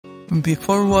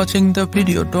Before watching the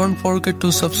video, don't forget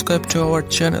to subscribe to our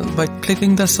channel by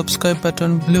clicking the subscribe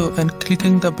button below and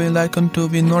clicking the bell icon to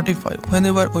be notified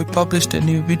whenever we publish a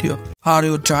new video. Are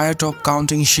you tired of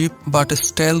counting sheep but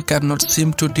still cannot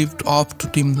seem to drift off to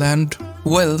dreamland?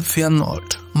 Well, fear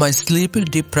not, my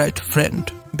sleep-deprived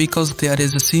friend, because there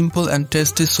is a simple and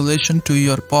tasty solution to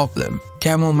your problem.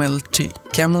 Chamomile tea.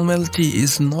 Chamomile tea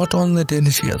is not only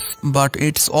delicious, but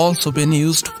it's also been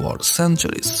used for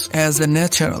centuries as a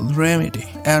natural remedy,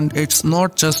 and it's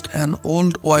not just an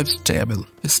old wives' tale.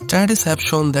 Studies have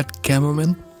shown that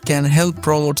chamomile can help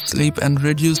promote sleep and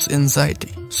reduce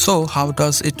anxiety. So how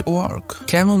does it work?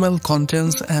 Chamomile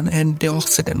contains an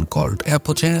antioxidant called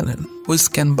apogenin,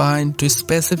 which can bind to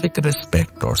specific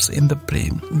receptors in the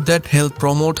brain that help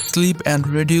promote sleep and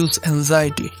reduce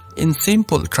anxiety. In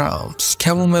simple terms,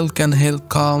 chamomile can help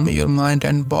calm your mind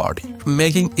and body,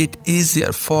 making it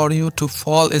easier for you to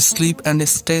fall asleep and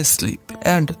stay asleep.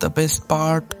 And the best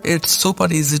part, it's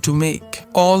super easy to make.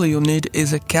 All you need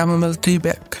is a chamomile tea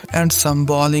bag and some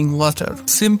boiling water.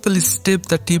 Simply steep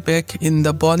the tea bag in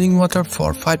the boiling water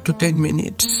for 5 to 10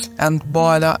 minutes and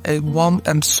boil a warm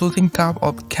and soothing cup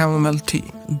of chamomile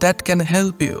tea. That can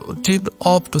help you drift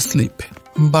off to sleep.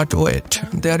 But wait,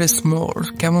 there is more.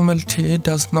 Chamomile tea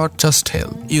does not just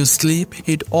help you sleep,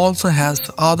 it also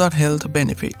has other health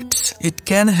benefits. It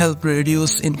can help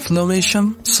reduce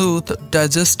inflammation, soothe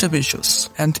digestive issues,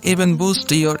 and even boost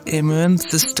your immune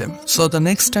system. So the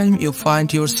next time you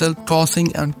find yourself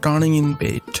tossing and turning in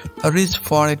bed, reach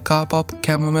for a cup of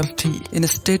chamomile tea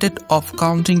instead of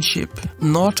counting sheep.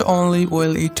 Not only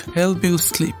will it help you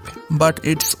sleep, but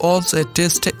it's also a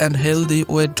tasty and healthy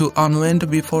way to unwind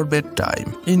before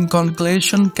bedtime. In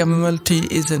conclusion, chamomile tea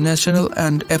is a natural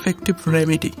and effective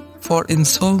remedy for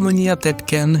insomnia that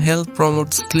can help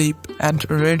promote sleep and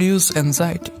reduce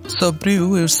anxiety. So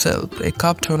brew yourself a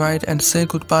cup tonight and say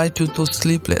goodbye to those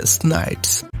sleepless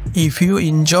nights. If you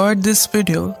enjoyed this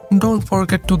video, don't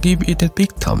forget to give it a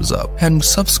big thumbs up and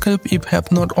subscribe if you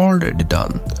have not already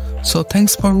done. So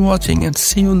thanks for watching and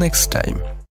see you next time.